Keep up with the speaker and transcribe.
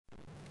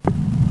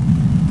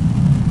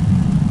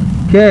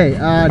Okay,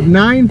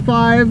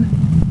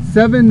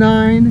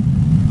 9579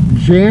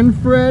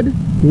 Janfred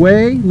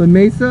Way, La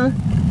Mesa.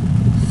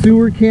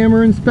 Sewer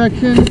camera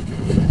inspection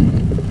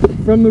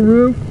from the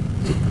roof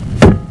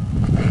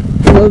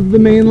of the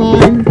main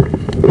line.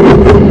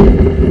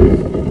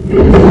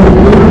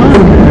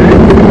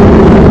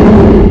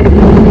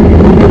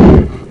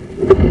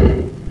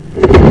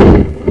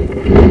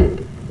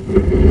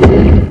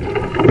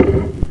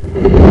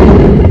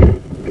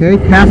 Okay,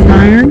 cast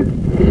iron.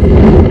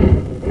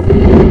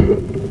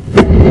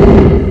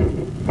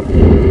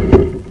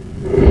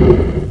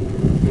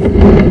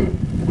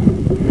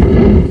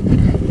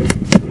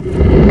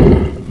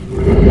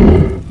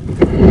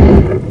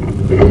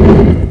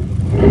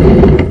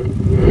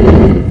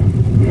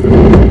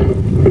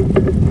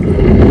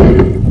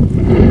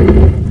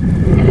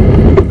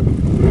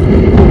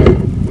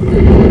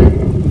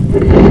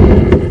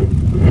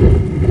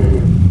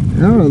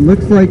 Oh, it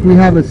looks like we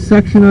have a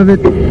section of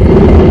it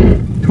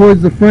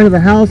towards the front of the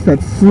house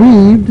that's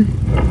sleeved.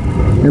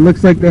 It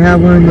looks like they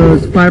have one of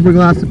those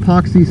fiberglass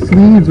epoxy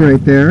sleeves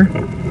right there.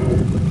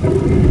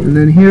 And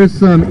then here's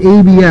some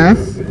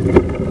ABS.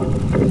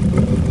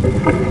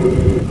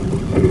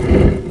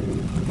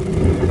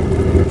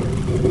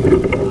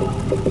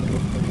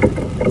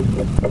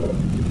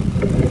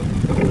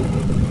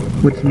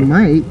 Which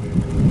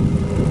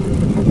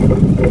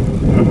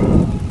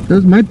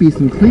those might be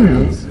some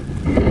cleanouts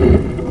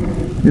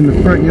in the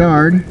front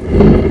yard.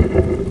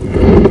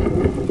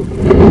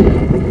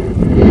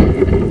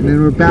 And then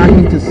we're back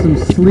into some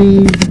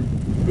sleeved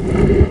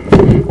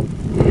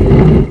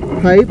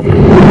pipe.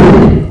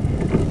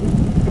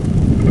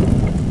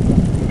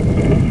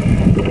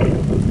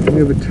 We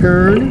have a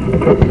turn.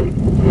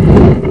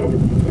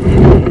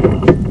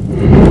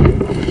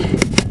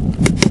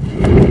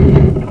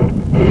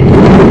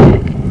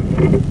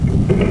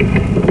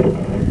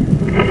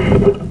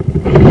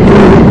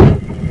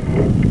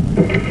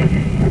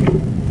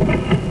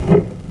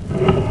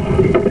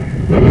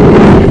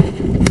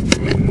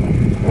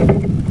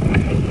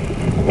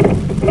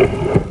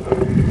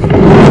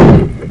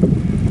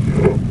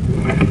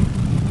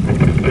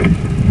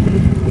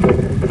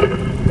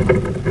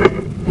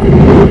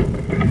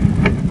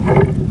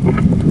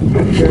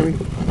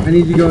 I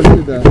need you to go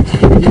into the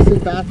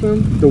decent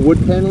bathroom, the wood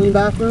paneling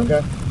bathroom,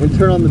 okay, and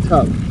turn on the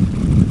tub.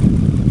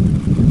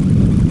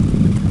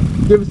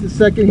 Give us a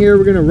second here.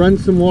 We're going to run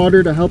some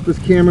water to help this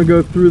camera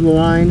go through the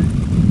line.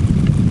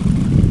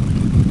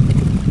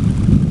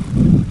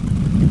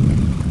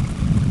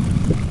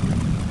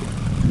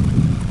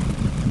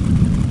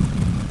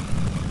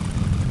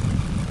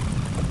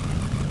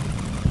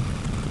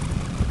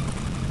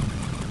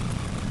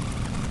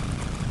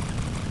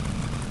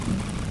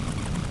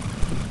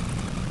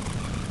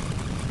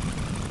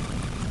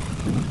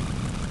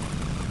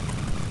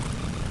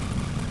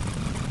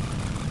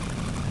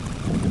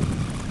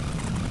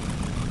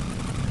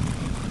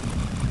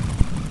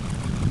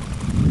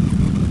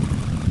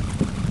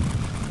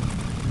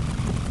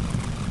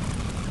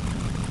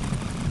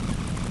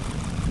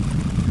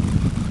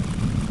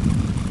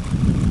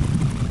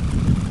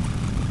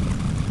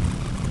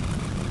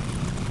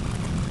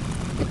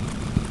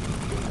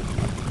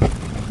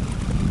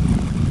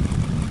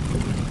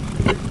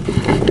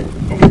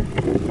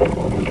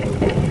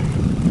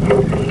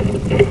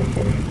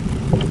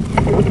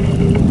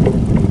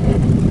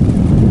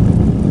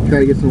 Try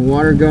to get some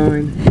water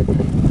going.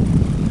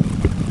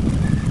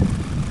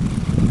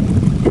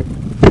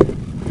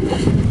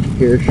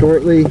 Here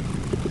shortly.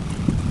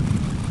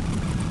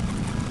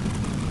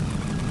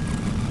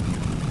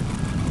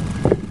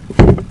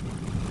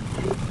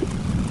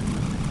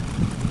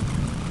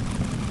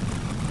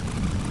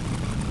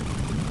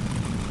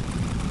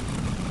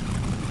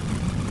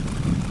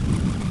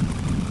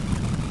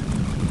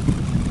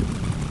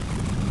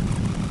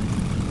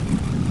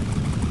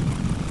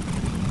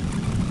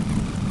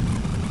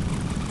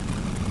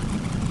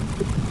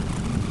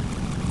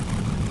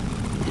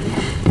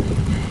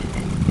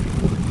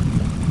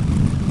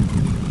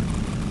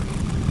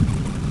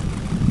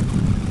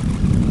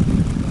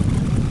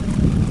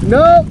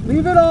 No,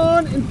 leave it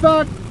on. In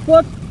fact,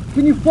 flush.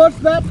 Can you flush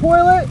that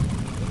toilet?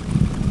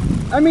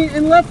 I mean,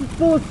 unless it's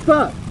full of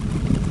stuff.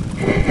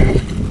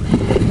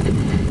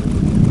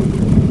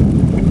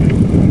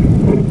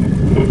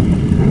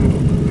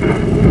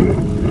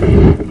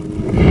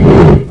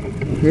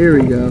 Here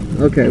we go.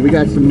 Okay, we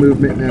got some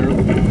movement now.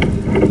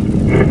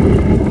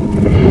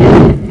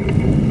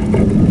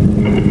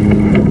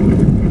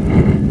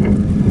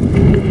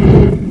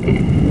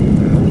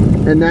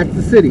 And that's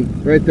the city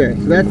right there.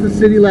 So that's the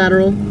city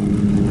lateral.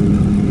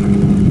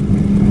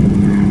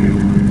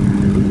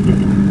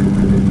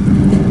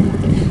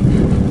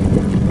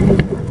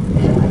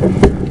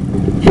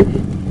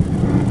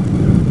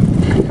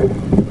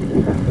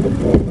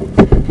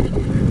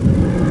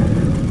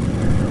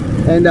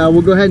 And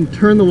we'll go ahead and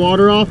turn the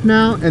water off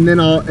now, and then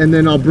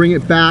I'll bring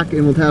it back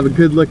and we'll have a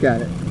good look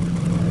at it.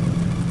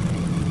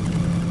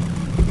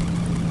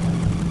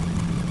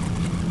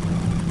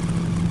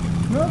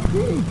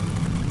 Okay.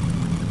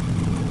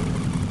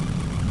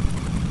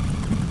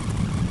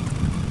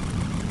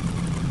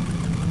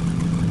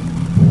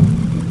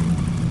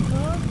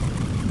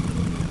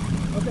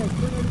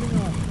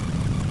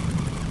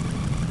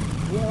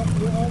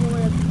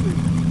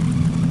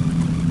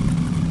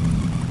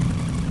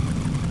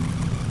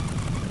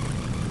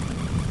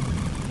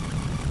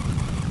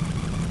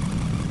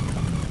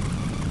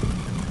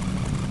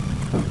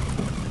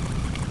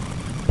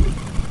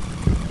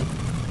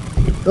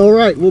 All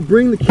right, we'll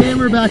bring the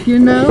camera back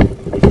in now.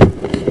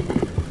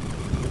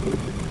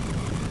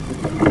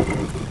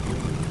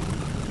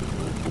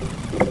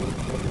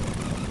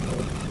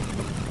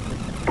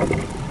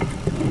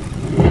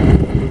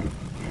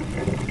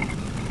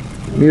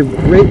 We have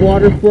great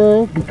water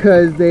flow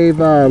because they've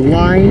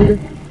lined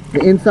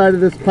the inside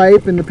of this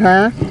pipe in the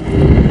past,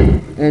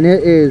 and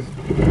it is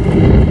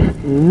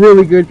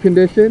really good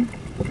condition.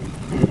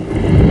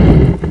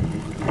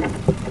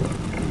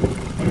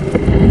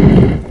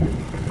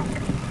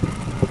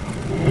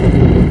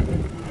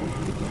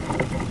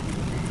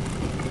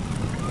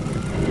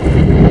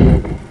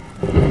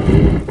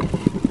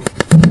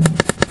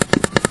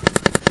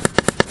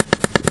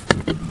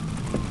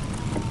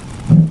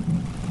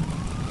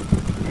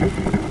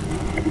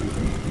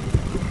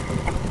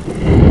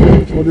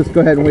 We'll just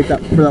go ahead and wait for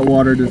that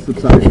water to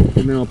subside,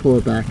 and then I'll pull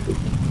it back.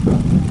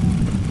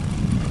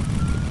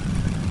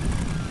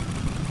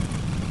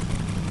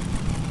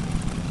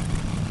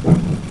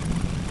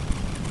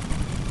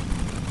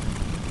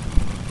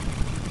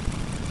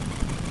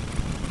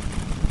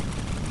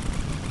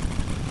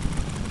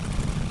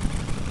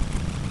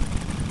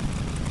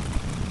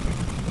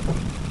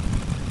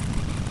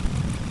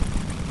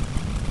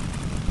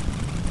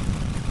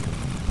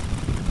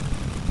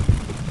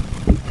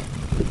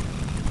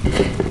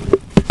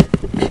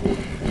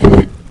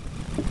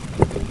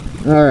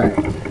 All right.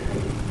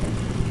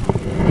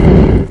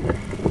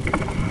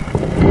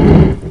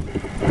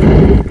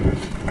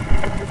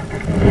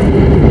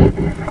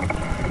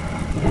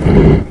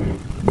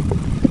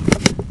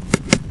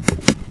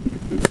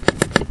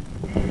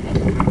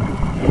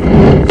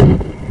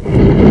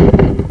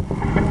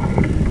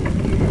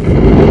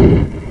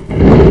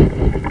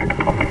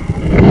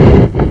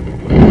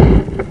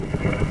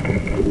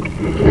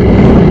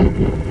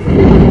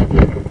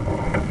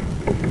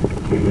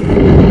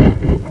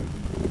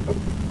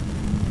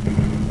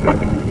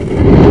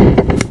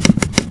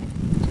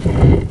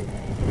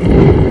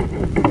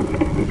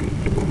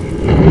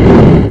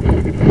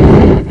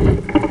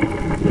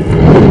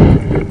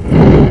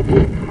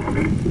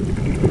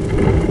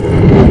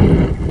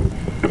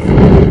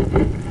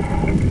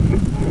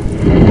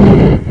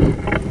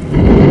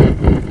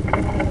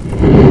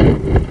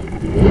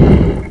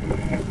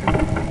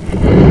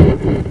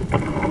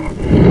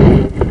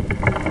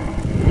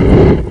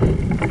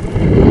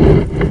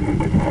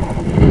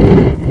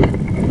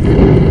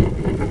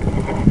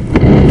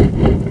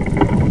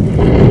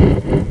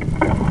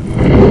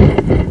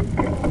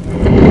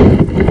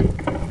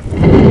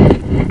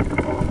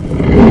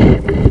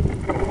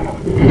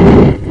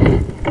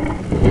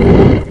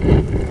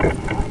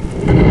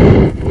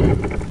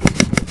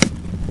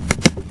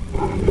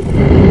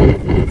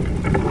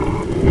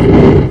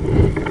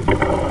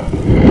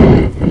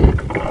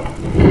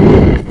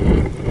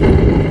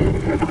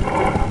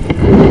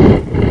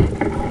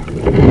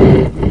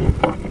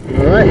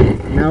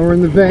 Now we're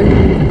in the vent.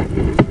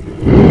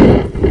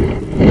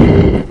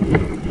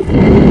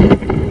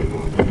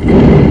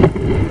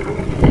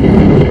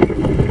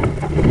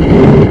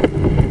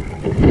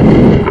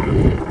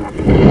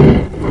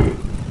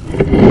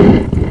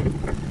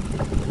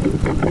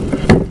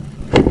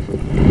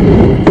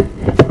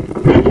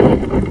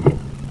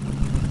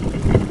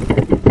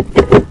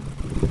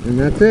 And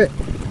that's it.